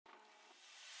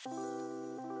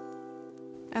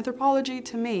Anthropology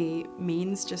to me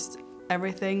means just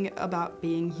everything about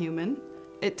being human.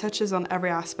 It touches on every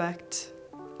aspect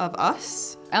of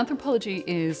us. Anthropology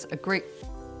is a great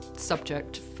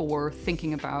subject for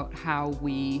thinking about how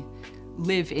we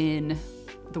live in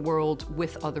the world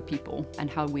with other people and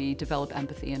how we develop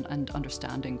empathy and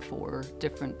understanding for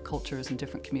different cultures and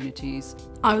different communities.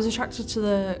 I was attracted to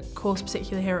the course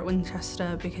particularly here at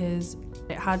Winchester because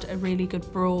it had a really good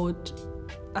broad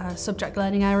subject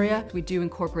learning area. We do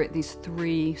incorporate these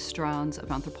 3 strands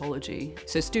of anthropology.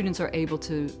 So students are able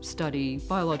to study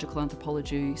biological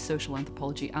anthropology, social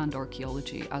anthropology and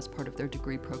archaeology as part of their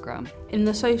degree programme. In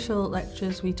the social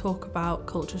lectures we talk about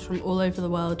cultures from all over the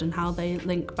world and how they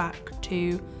link back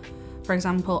to, for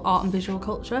example, art and visual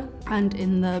culture. And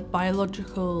in the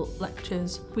biological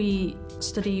lectures we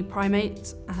study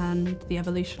primates and the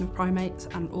evolution of primates,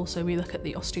 and also we look at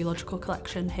the osteological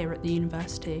collection here at the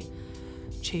university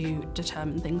to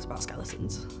determine things about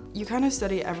skeletons. You kind of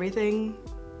study everything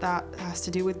that has to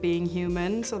do with being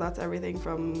human, so that's everything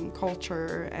from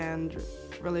culture and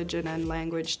religion and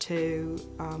language to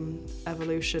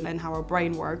evolution and how our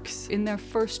brain works. In their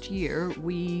first year,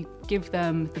 we give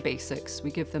them the basics. We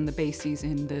give them the bases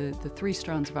in the 3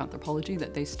 strands of anthropology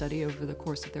that they study over the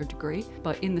course of their degree.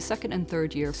 But in the second and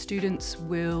third year, students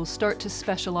will start to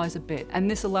specialise a bit,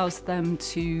 and this allows them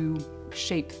to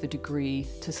shape the degree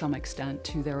to some extent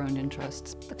to their own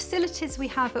interests. The facilities we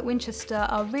have at Winchester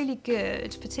are really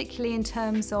good, particularly in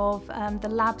terms of the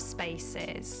lab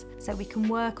spaces. So we can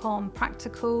work on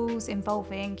practicals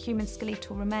involving human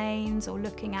skeletal remains or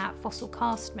looking at fossil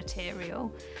cast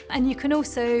material. And you can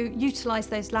also utilise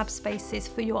those lab spaces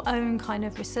for your own kind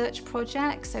of research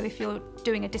projects. So if you're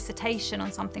doing a dissertation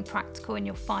on something practical in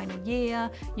your final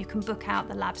year, you can book out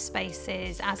the lab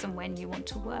spaces as and when you want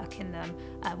to work in them,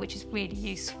 which is really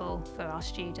useful for our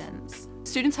students.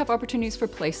 Students have opportunities for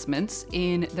placements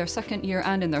in their second year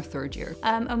and in their third year.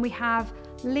 And we have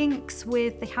links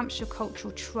with the Hampshire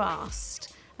Cultural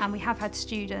Trust, and we have had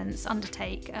students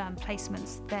undertake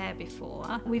placements there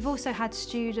before. We've also had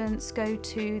students go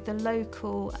to the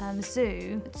local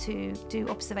zoo to do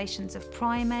observations of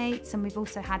primates, and we've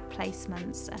also had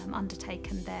placements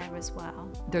undertaken there as well.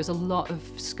 There's a lot of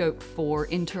scope for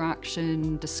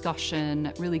interaction,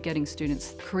 discussion, really getting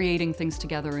students creating things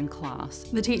together in class.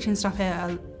 The teaching staff here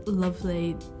are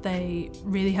lovely. They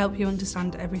really help you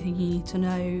understand everything you need to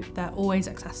know. They're always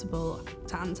accessible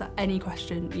to answer any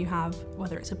question you have,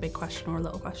 whether it's a big question or a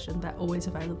little question. They're always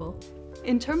available.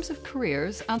 In terms of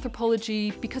careers, anthropology,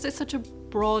 because it's such a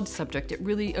broad subject, it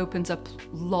really opens up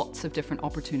lots of different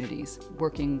opportunities,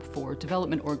 working for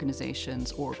development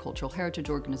organisations or cultural heritage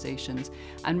organisations,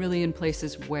 and really in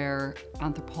places where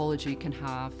anthropology can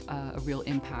have a real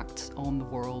impact on the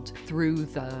world through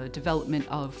the development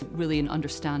of really an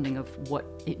understanding of what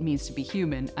it means to be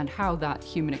human and how that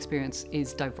human experience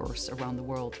is diverse around the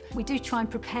world. We do try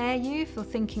and prepare you for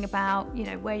thinking about,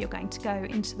 where you're going to go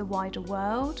into the wider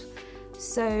world.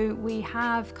 So we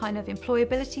have kind of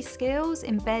employability skills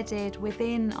embedded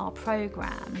within our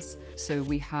programmes. So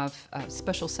we have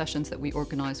special sessions that we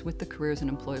organise with the Careers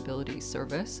and Employability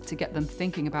Service to get them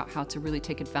thinking about how to really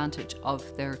take advantage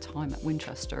of their time at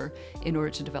Winchester in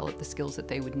order to develop the skills that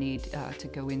they would need to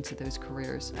go into those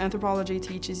careers. Anthropology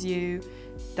teaches you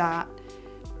that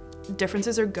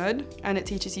differences are good, and it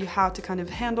teaches you how to kind of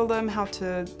handle them, how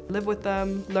to live with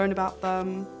them, learn about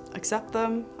them, accept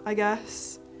them, I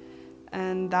guess.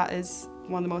 And that is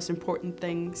one of the most important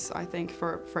things, I think,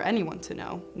 for anyone to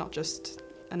know, not just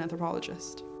an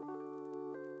anthropologist.